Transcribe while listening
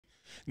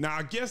Now,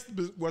 I guess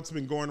what's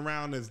been going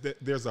around is that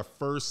there's a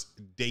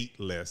first date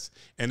list,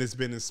 and it's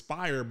been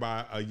inspired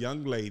by a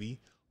young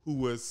lady who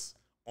was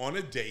on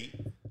a date,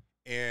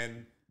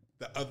 and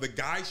the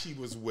guy she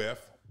was with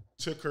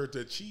took her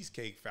to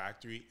Cheesecake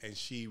Factory, and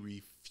she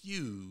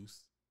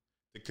refused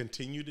to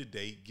continue the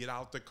date, get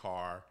out the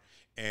car,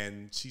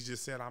 and she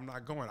just said, I'm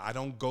not going. I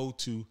don't go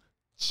to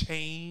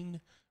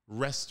chain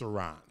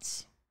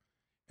restaurants.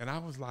 And I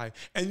was like,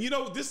 and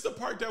this is the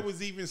part that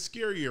was even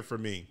scarier for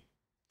me.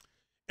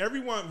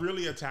 Everyone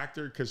really attacked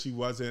her because she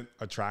wasn't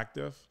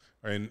attractive,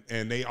 and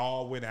they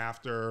all went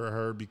after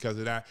her because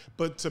of that.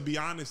 But to be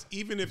honest,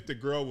 even if the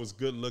girl was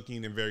good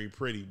looking and very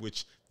pretty,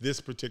 which this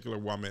particular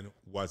woman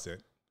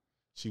wasn't,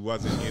 she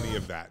wasn't any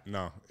of that.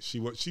 No, she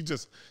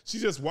just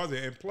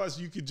wasn't. And plus,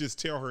 you could just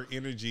tell her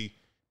energy,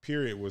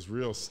 period, was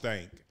real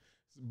stank.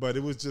 But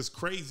it was just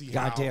crazy.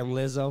 Goddamn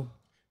Lizzo.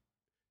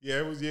 Yeah,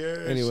 it was. Yeah.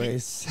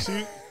 Anyways,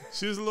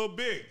 she was a little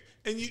big,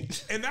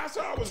 and that's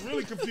why I was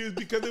really confused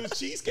because it was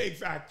Cheesecake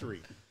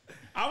Factory.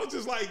 I was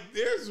just like,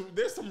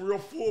 there's some real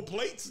full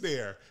plates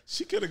there.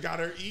 She could have got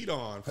her eat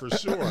on for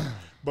sure.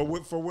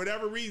 But for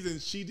whatever reason,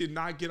 she did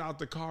not get out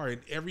the car,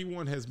 and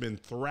everyone has been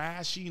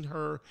thrashing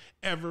her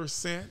ever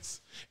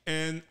since.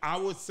 And I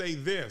would say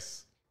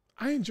this.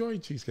 I enjoy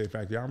Cheesecake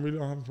Factory. I really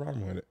don't have a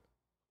problem with it.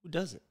 who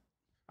doesn't?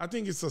 I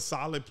think it's a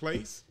solid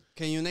place.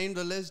 Can you name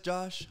the list,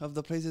 Josh, of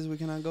the places we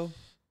cannot go?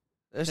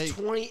 There's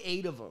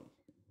 28 of them.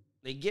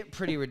 They get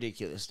pretty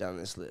ridiculous down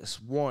this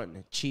list.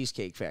 1,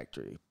 Cheesecake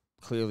Factory.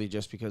 Clearly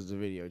just because the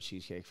video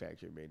Cheesecake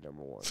Factory made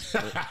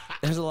 #1.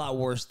 There's a lot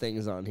worse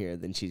things on here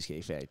than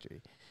Cheesecake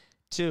Factory.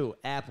 2,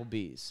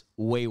 Applebee's.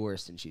 Way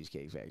worse than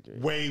Cheesecake Factory.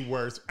 Way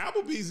worse.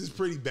 Applebee's is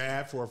pretty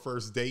bad for a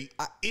first date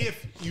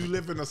if you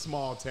live in a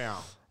small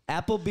town.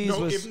 Applebee's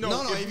was... If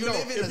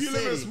you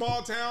live in a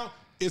small town,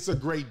 it's a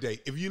great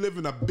date. If you live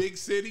in a big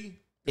city,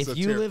 if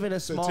you live in a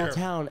small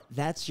town,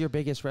 that's your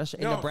biggest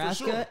restaurant. In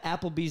Nebraska, sure.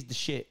 Applebee's the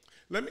shit.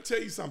 Let me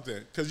tell you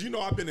something, because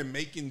I've been in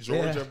Macon,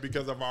 Georgia,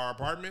 because of our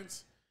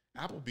apartments.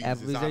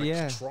 Applebee's is out of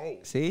control.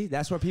 See,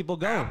 that's where people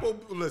go.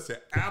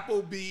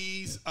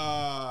 Applebee's,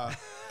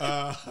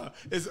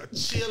 is a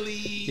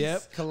Chili's.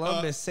 Yep,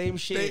 Columbus, same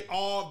shit.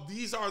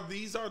 These are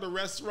the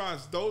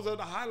restaurants. Those are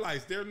the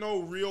highlights. There are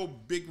no real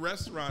big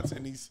restaurants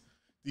in these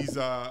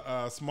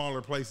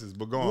smaller places.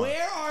 But go on.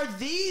 Where are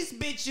these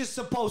bitches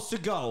supposed to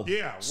go?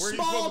 Yeah, where are you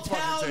small supposed to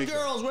fucking town take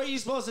girls. them? Where are you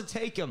supposed to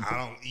take them? I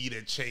don't eat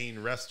at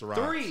chain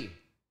restaurants. 3,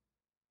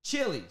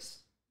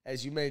 Chili's,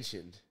 as you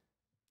mentioned.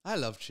 I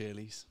love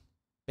Chili's.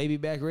 Baby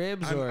back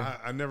ribs or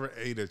I never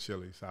ate at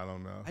Chili's. I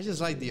don't know. I just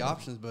like the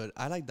options, but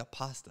I like the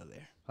pasta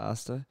there.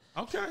 pasta.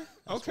 Okay.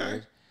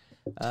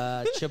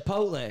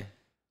 Chipotle.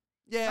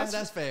 Yeah,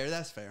 that's fair.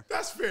 That's fair.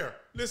 That's fair.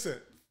 Listen,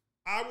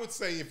 I would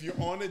say if you're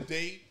on a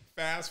date,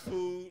 fast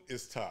food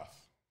is tough.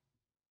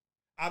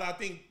 I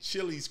think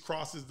Chili's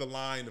crosses the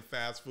line of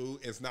fast food.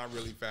 It's not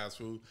really fast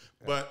food.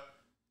 But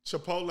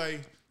Chipotle,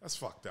 that's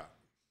fucked up.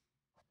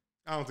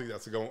 I don't think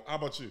that's a good one. How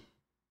about you?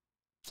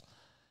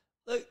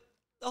 Look,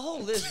 the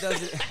whole list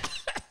doesn't.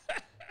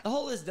 The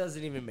whole list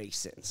doesn't even make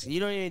sense. You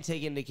don't even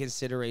take into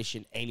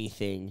consideration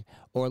anything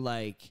or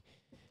like.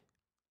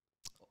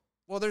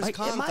 Well, there's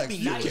context. It might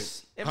be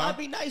nice. It might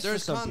be nice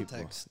there's for some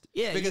context. people.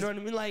 Yeah, because, you know what I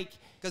mean? Like,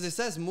 because it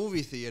says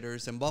movie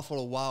theaters and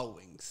Buffalo Wild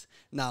Wings.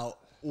 Now,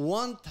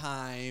 one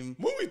time,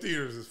 movie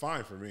theaters is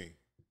fine for me.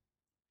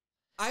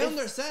 I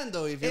understand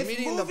though. If you're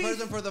meeting the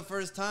person for the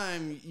first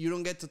time, you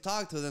don't get to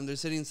talk to them. They're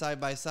sitting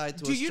side by side.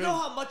 Do you know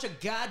how much a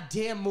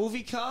goddamn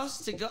movie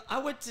costs to go? I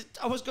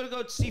was gonna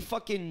go see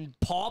fucking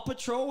Paw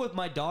Patrol with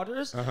my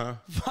daughters. I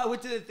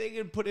went to the thing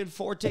and put in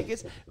 4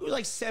 tickets. It was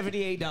like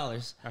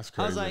 $78. That's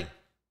crazy. I was like,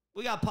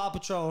 we got Paw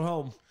Patrol at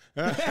home.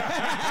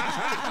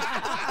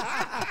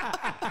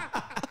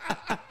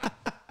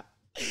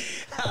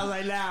 I was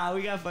like, nah,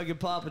 we got fucking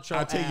Paw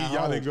Patrol. I take it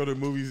y'all didn't go to the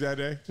movies that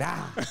day?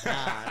 Nah.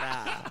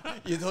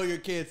 You told your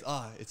kids,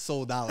 it's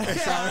sold out.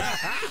 Sorry.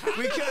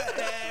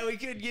 we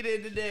couldn't get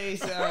in today.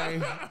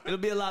 Sorry. It'll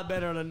be a lot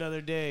better on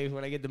another day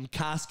when I get them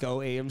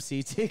Costco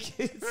AMC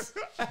tickets.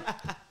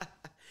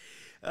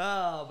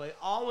 Oh, but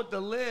on with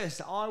the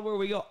list. On where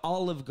we go.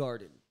 Olive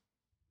Garden.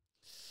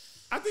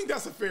 I think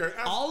that's a fair.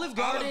 Olive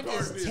Garden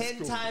is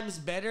 10 times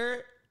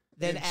better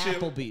than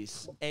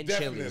Applebee's and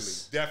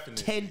Chili's.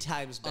 Definitely. 10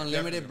 times better.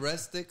 Unlimited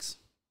breast sticks.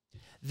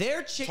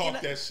 Their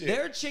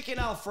chicken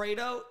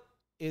Alfredo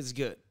is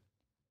good.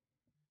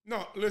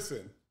 No,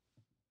 listen.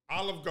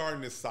 Olive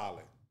Garden is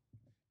solid.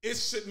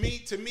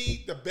 To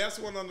me, the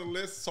best one on the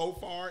list so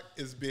far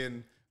has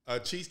been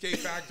Cheesecake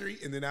Factory,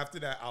 and then after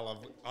that,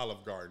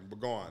 Olive Garden. But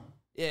go on.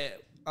 Yeah.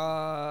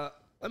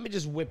 Let me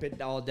just whip it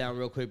all down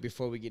real quick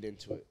before we get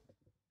into it.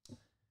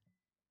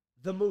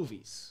 The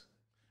movies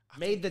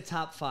made the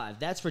top 5.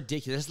 That's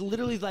ridiculous. It's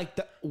literally like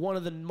one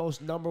of the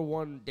most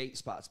 #1 date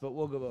spots. But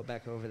we'll go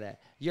back over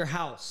that. Your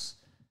House.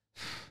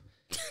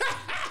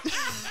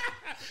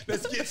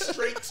 Let's get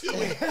straight to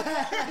it.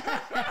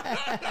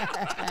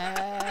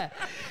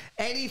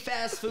 Any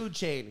fast food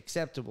chain,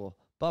 acceptable.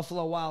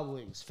 Buffalo Wild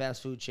Wings,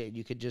 fast food chain.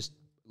 You could just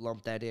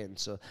lump that in.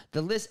 So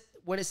the list,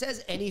 when it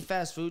says any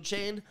fast food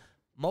chain,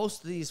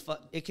 most of these,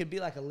 it could be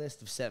like a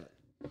list of 7.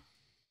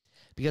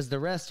 Because the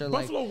rest are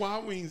Buffalo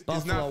Wild Wings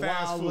is not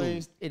fast Wild food.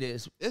 Wings, it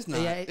is. It's not.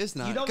 It's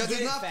not. You don't get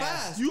Because it's it not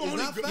fast. You It's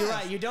only not go- fast. You're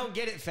right. You don't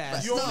get it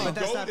fast. You only but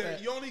that's go not there.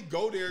 bad. You only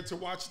go there to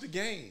watch the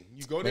game.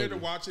 You go there Maybe.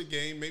 to watch a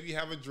game, maybe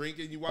have a drink,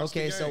 and you watch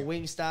Okay, the so game.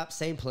 Wingstop,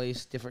 same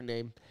place, different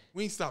name.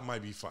 Wingstop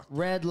might be fucked.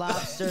 Red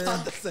Lobster,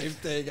 Not the same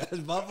thing.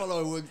 Buffalo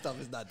and Wingstop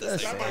is not the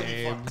same. That might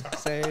be fucked up.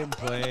 same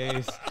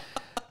place.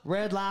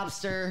 Red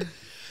Lobster,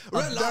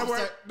 Red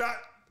Lobster.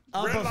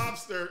 Red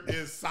Lobster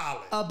is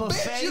solid. a Bitch,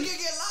 buffet. you can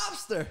get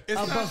lobster. It's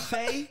a not-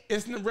 buffet?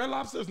 Red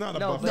Lobster's not a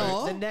No, buffet. but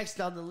No. the next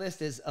on the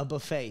list is a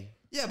buffet.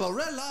 Yeah, but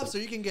Red Lobster,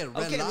 you can get red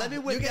lobster. Okay, let me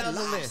whip You get down the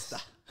lobster. list.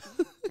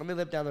 Let me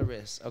whip down the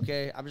list,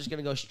 okay? I'm just going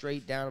to go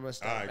straight down. I'm going to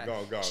start All right,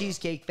 back. go.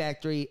 Cheesecake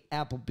Factory,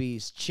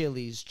 Applebee's,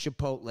 Chili's,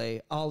 Chipotle,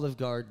 Olive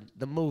Garden,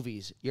 the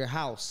movies, your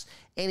house,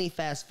 any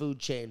fast food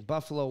chain,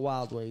 Buffalo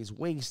Wild Wings,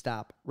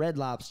 Wingstop, Red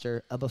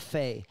Lobster, a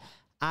buffet,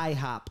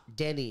 IHOP,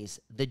 Denny's,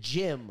 the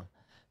gym,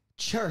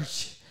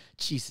 church,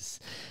 Jesus,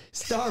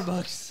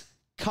 Starbucks,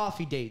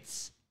 coffee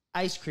dates,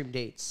 ice cream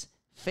dates,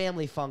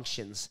 family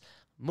functions,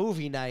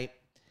 movie night.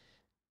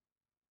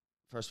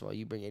 First of all,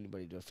 you bring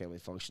anybody to a family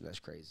function, that's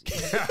crazy.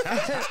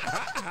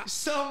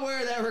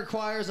 Somewhere that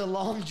requires a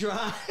long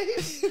drive.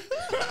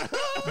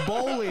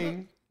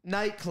 Bowling,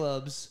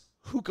 nightclubs,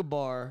 hookah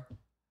bar,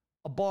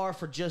 a bar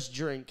for just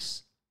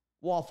drinks,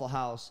 Waffle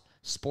House,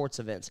 sports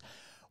events.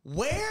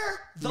 Where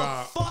the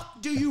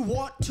fuck do you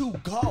want to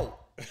go?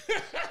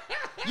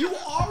 You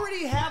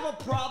already have a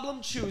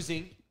problem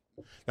choosing.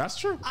 That's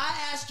true. I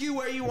ask you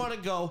where you want to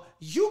go.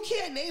 You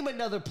can't name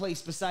another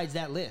place besides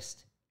that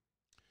list.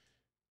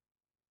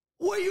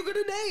 What are you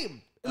going to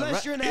name?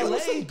 Unless you're in There LA. were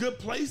some good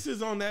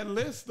places on that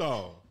list,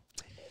 though.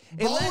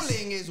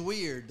 Bowling is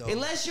weird, though.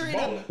 Unless you're in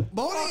a...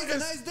 Bowling is a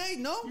nice date,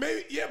 no?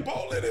 Maybe,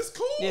 bowling is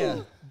cool. Yeah,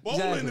 Bowling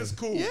exactly. is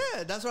cool.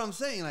 Yeah, that's what I'm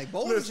saying. Like,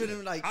 bowling Listen,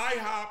 shouldn't, like...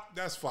 IHOP,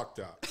 that's fucked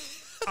up.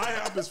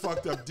 IHOP is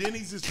fucked up.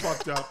 Denny's is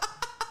fucked up.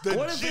 The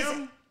What if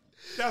gym,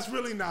 that's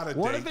really not a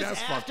What date. if it's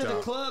That's after fucked the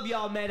up. club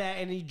y'all met at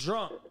and he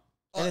drunk?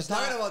 And it's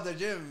talking not... about the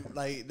gym,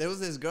 like, there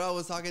was this girl I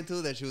was talking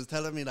to that she was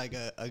telling me, like,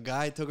 a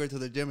guy took her to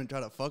the gym and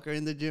tried to fuck her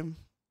in the gym.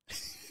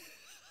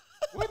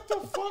 What the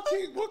fuck?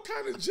 What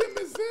kind of gym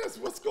is this?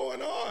 What's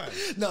going on?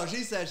 No,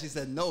 she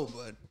said no,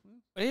 but...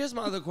 But here's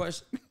my other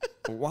question.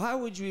 Why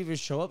would you even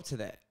show up to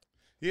that?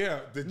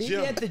 Yeah, the Meet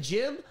gym. me at the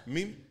gym?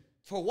 Me,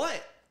 For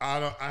what? I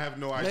have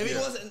no idea. Maybe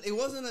it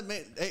wasn't a,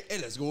 hey,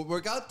 let's go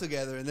work out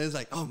together. And then it's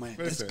like, oh, man,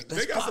 Listen, let's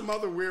they got fuck. some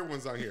other weird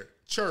ones on here.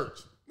 Church,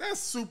 that's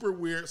super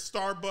weird.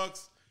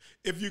 Starbucks,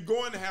 if you're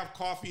going to have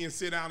coffee and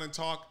sit down and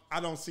talk, I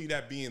don't see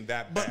that being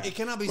that bad. But it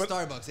cannot be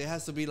Starbucks. It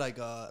has to be like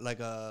a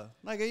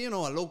you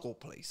know, a local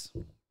place.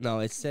 No,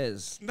 it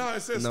says... No,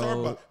 it says No-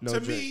 Starbucks. no To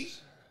drinks. me,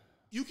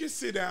 you can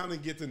sit down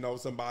and get to know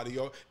somebody.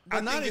 Or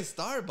But not think in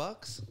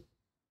Starbucks.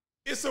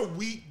 it's a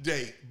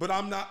weekday, but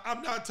I'm not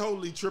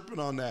totally tripping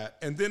on that.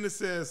 And then it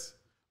says,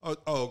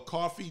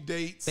 coffee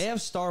dates. They have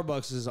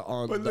Starbucks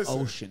on But the listen,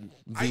 ocean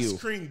view. Ice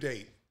cream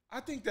date. I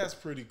think that's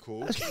pretty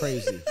cool. That's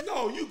crazy.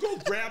 No, you go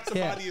grab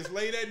somebody. It's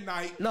late at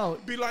night. No,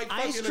 be like, fuck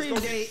ice it, let's cream go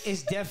date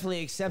is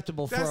definitely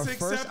acceptable for That's a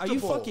first. Are you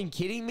acceptable. fucking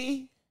kidding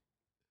me?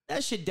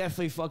 That should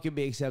definitely fucking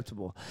be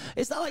acceptable.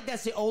 It's not like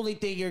that's the only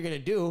thing you're gonna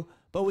do.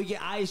 But we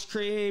get ice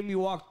cream. You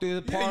walk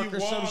through the park you or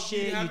some walk,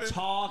 shit. You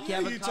talk. You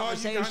have a you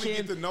conversation. kind of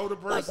get to know the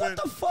Like, person.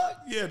 what the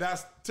fuck? Yeah,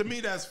 to me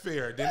that's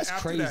fair. Then That's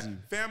after crazy.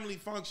 that, family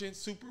function,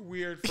 super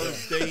weird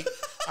first date.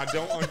 I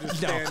don't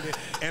understand it,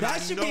 and That I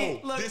should know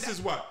be- look, this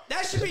is what.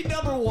 That should be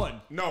number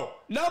one. No,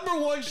 Number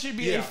one should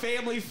be Yeah, a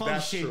family that's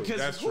function. true, Because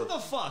that's who true. the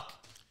fuck?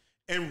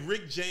 and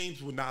Rick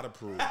James would not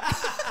approve.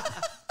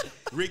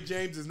 Rick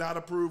James does not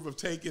approve of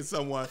taking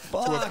someone to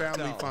a Fuck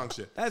family no.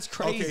 function. That's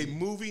crazy. Okay,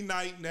 movie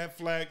night,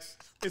 Netflix.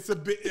 It's a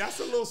bit. That's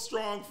a little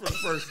strong for the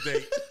first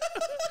date.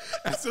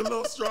 That's a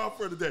little strong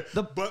for the date.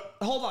 But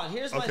Hold on.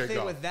 Here's my Okay, thing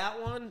go. with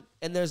that one.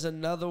 And there's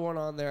another one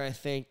on there, I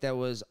think, that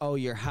was,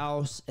 your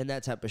house and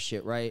that type of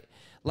shit, right?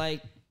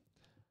 Like,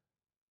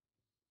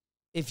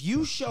 if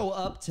you show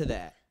up to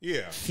that,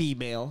 yeah,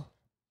 female,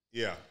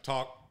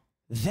 talk.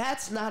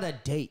 that's not a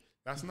date.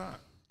 That's not.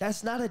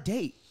 That's not a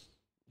date.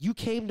 You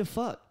came to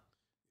fuck.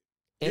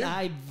 And Yeah.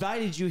 I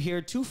invited you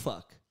here to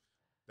fuck.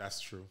 That's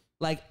true.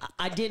 Like,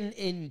 I didn't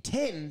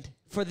intend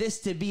for this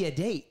to be a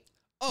date.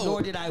 Oh,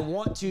 nor did I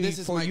want to this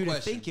is for my you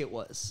question. to think it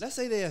was. Let's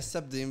say they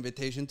accept the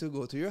invitation to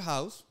go to your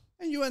house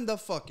and you end up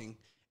fucking.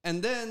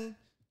 And then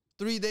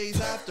 3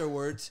 days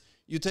afterwards,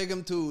 you take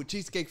them to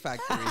Cheesecake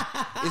Factory.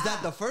 Is that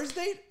the first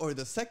date or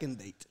the second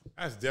date?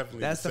 That's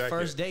definitely That's the second.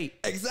 first date.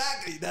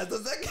 Exactly. That's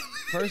the second.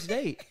 First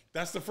date.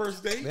 That's the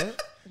first date. Yeah.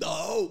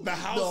 No. The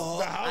house. No.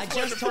 The house. I was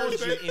just the told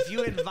first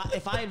you date?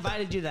 if I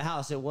invited you to the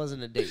house, it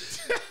wasn't a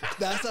date.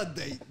 That's a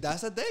date.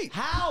 That's a date.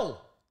 How?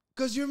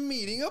 Because you're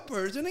meeting a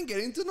person and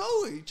getting to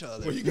know each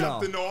other. Well, you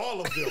got No. to know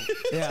all of them.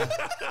 Yeah.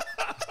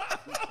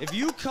 If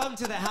you come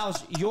to the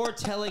house, you're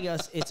telling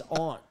us it's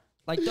on.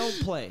 Like, don't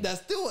play.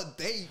 That's still a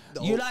date,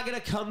 though. You're not gonna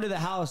come to the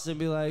house and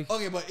be like,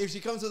 Okay, but if she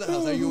comes to the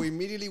house, are you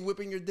immediately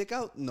whipping your dick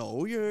out?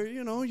 No,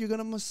 you're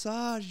gonna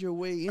massage your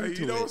way Hey,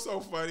 into you know it. what's so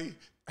funny?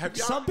 Have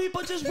y'all, Some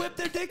people just whip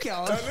their dick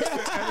out. now listen,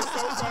 and it's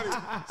so funny.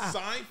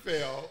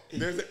 Seinfeld,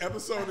 there's an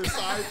episode in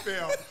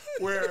Seinfeld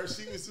where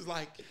she was just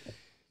like,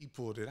 he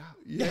pulled it out.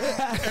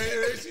 Yeah.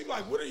 And she's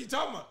like, what are you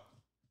talking about?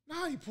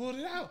 No, he pulled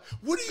it out.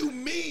 What do you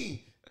mean?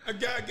 A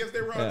guy, I guess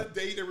they were on a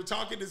date, they were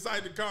talking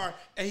inside the car,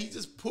 and he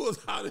just pulls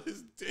out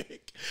his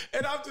dick.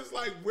 And I'm just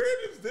like, where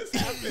does this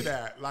happen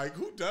at? Like,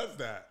 who does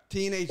that?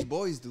 Teenage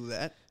boys do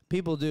that.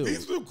 People do.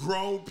 These are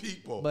grown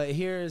people. But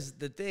here's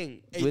the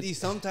thing. AD,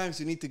 sometimes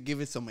you need to give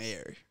it some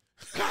air.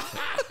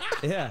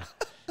 Yeah.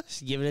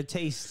 Just give it a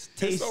taste. It's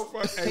Taste, so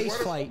funny. Hey, taste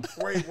flight.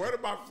 Wait, one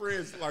of my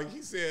friends, like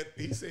he said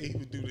he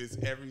would do this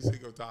every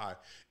single time.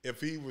 If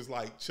he was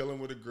like chilling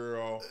with a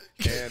girl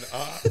and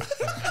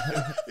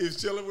he was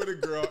chilling with a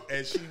girl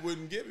and she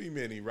wouldn't give him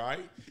any, right?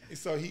 And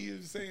so he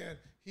was saying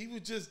he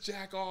would just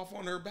jack off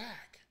on her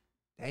back.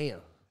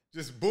 Damn.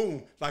 Just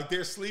boom. Like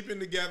they're sleeping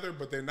together,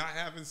 but they're not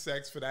having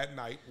sex for that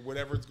night,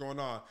 whatever's going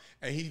on.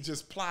 And he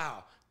just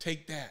plow,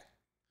 take that.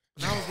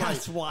 And I was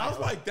That's like, wild. I was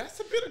like, that's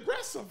a bit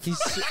aggressive.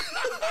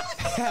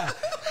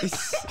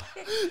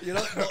 You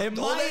know, don't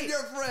might- let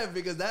your friend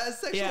because that is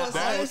sexual Yeah,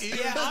 assault. honestly,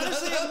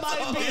 it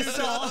might be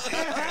so.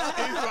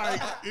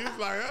 he's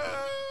like,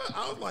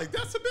 I was like,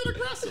 that's a bit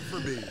aggressive for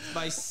me.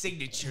 My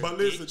signature. But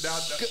listen, now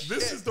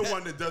this is the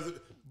one that doesn't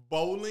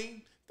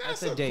bowling.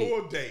 That's a date.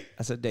 cool date.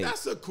 That's a date.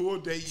 That's a cool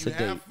date. You a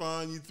have date.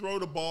 fun. You throw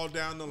the ball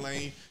down the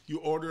lane. You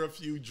order a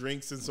few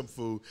drinks and some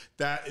food.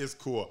 That is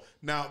cool.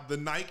 Now the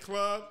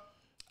nightclub,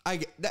 I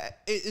get that.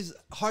 It is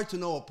hard to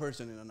know a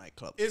person in a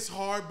nightclub. it's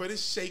hard, but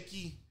it's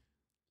shaky.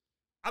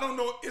 I don't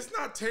know. It's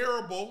not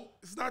terrible.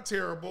 It's not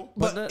terrible.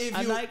 But But if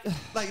I you like-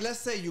 let's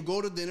say you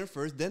go to dinner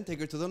first, then take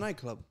her to the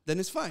nightclub, then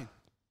it's fine.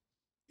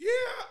 Yeah.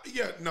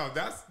 No,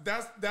 that's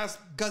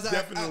Because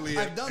definitely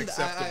I've done that.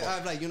 acceptable.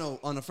 I've like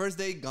on a first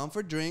date gone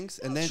for drinks,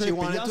 and then she Tripping.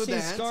 wanted Y'all to seen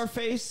dance.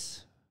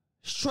 Scarface?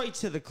 Straight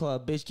to the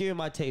club, bitch. Give me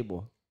my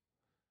table.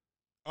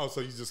 Oh,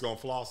 so you just gonna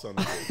floss on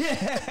the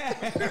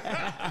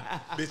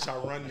bitch, I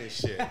run this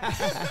shit.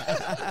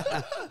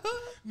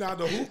 Now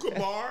the hookah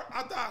bar,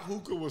 I thought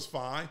hookah was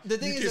fine. The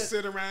thing you is can that-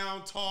 sit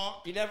around,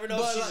 talk. You never know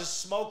But, if she's like, a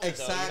smoker.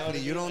 Exactly.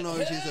 You don't know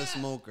if she's a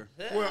smoker.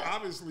 Well,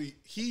 obviously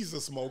he's a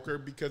smoker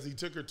because he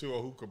took her to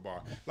a hookah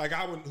bar. Like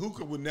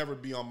hookah would never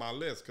be on my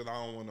list because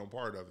I don't want no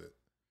part of it.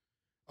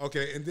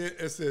 Okay, and then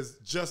it says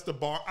just a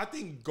bar. I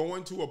think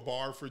going to a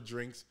bar for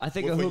drinks I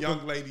think with a a hookah-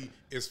 young lady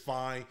is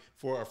fine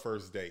for a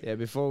first date. Yeah,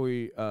 before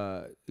we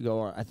go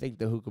on, I think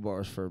the hookah bar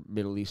is for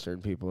Middle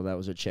Eastern people. That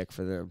was a check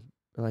for them.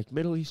 They're like,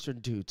 Middle Eastern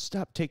dudes,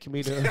 stop taking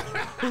me to a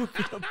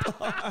hookah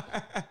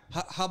bar.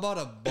 How about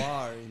a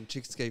bar in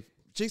Cheesecake?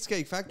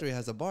 Cheesecake Factory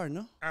has a bar,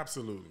 no?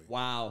 Absolutely.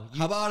 Wow.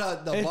 How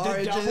about the bar?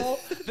 in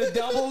The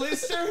double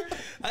lister?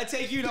 I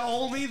take you to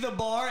only the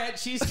bar at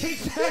Cheesecake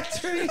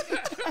Factory.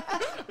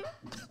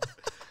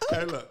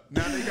 Hey, look.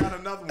 Now they got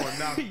another one.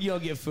 Now You'll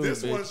get food,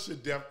 this bitch. one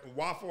should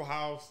Waffle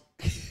House.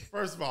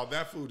 First of all,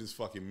 that food is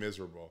fucking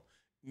miserable.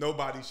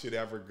 Nobody should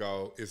ever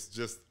go. It's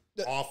just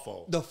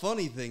awful. The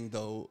funny thing,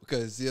 though,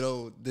 because,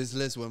 this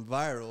list went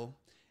viral,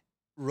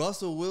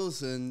 Russell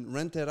Wilson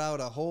rented out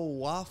a whole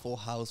Waffle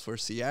House for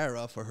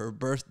Ciara for her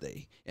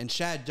birthday. And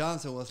Chad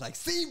Johnson was like,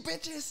 see,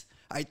 bitches?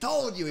 I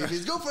told you. If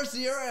it's good for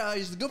Ciara,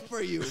 it's good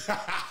for you.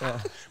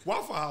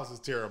 Waffle House is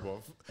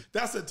terrible.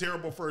 That's a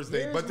terrible first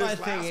date. Here's But my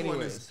thing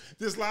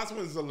this last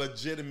one is a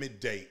legitimate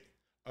date,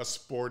 a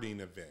sporting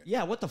event.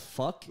 Yeah, what the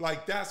fuck?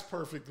 Like that's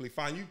perfectly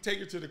fine. You take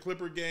her to the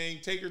Clipper game,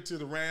 take her to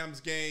the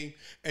Rams game,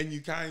 and you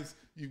drive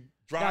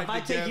Now, if I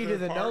together. take you to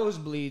the park.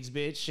 nosebleeds,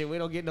 bitch, and we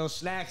don't get no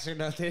snacks or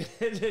nothing,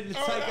 it's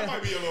That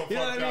might be a little you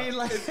know fucked what I mean? up.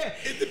 Like,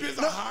 It depends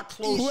on how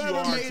close you whoever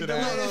are made to the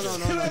that. list,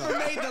 whoever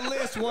made the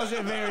list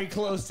wasn't very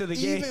close to the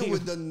game. Even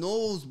with the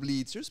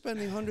nosebleeds, you're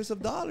spending hundreds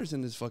of dollars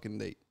in this fucking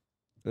date.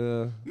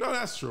 No,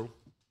 that's true.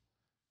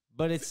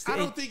 But it's I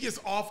don't think it's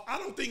off. I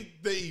don't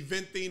think the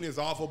event thing is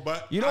awful,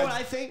 but you know what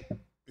I think?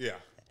 Yeah.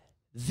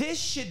 This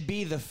should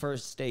be the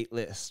first date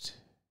list.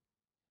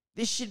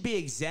 This should be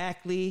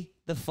exactly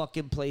the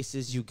fucking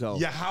places you go.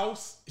 Your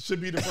house should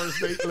be the first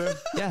date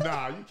list. Yeah.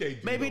 Nah, you can't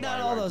do Maybe not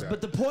nobody all like those, that.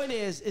 but the point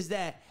is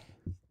that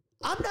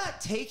I'm not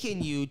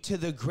taking you to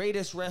the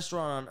greatest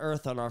restaurant on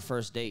earth on our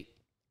first date.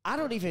 I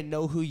don't even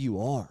know who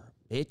you are,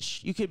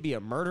 bitch. You could be a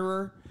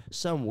murderer,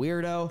 some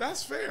weirdo.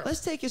 That's fair.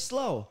 Let's take it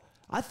slow.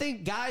 I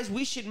think, guys,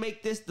 we should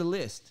make this the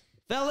list.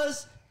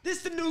 Fellas, this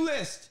is the new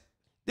list.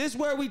 This is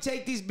where we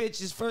take these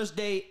bitches first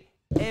date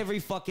every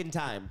fucking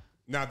time.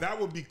 Now that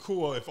would be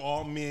cool if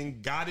all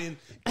men got in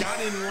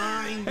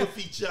line with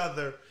each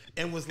other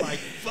and was like,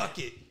 "Fuck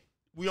it,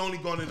 we only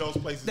going to those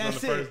places That's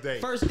on the first it.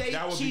 date." First date,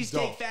 That would be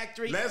Cheesecake dope.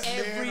 Factory Let's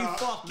every man up.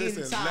 fucking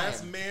Listen, time.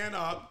 let's man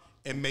up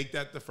and make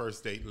that the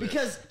first date list.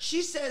 Because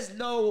she says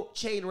no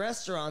chain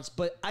restaurants,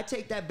 but I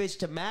take that bitch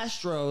to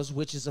Mastro's,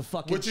 which is a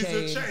fucking Which is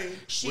a chain.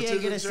 She Which ain't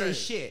is a gonna say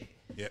chain. shit.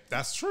 Yeah,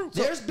 that's true.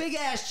 There's big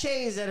ass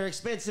chains that are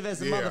expensive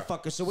as a Yeah.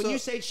 motherfucker. So when So- you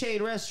say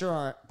chain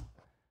restaurant,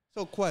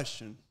 So,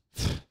 question.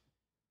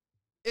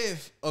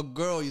 If a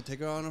girl, you take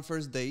her on a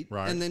first date,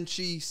 Right. and then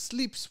she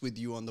sleeps with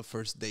you on the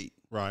first date,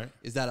 Right.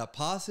 is that a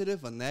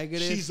positive, a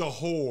negative? She's a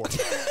whore.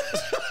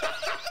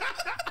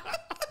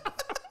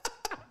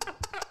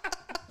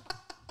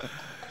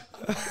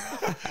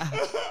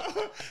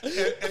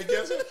 And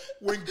guess what?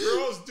 When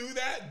girls do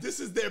that, this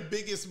is their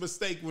biggest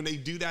mistake when they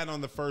do that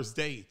on the first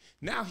date.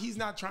 Now he's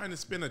not trying to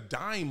spend a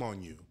dime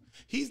on you.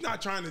 He's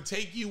not trying to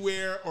take you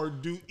where or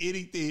do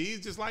anything.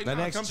 He's just like, The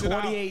nah, next come to the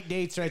house. 28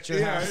 dates are at your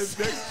Yeah, house.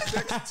 his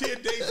next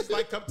 10 days is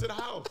like, come to the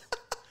house.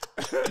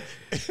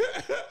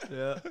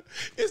 Yeah.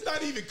 It's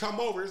not even come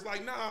over. It's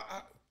like, nah,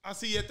 I'll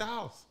see you at the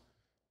house.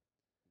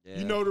 Yeah.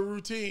 You know the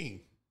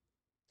routine.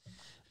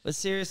 But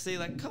seriously,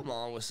 like, come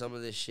on with some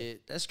of this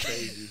shit. That's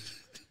crazy.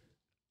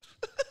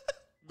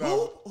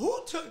 No.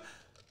 Who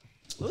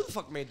the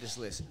fuck made this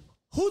list?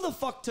 Who the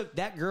fuck took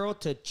that girl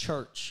to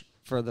church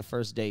for the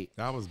first date?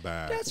 That was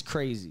bad. That's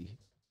crazy.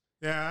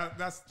 Yeah,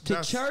 that's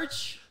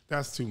Church?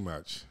 That's too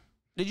much.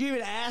 Did you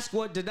even ask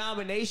what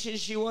denomination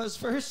she was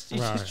first?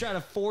 You Right. just try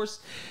to force.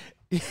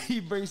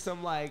 You bring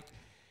some like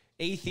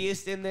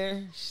atheist in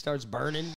there. She starts burning.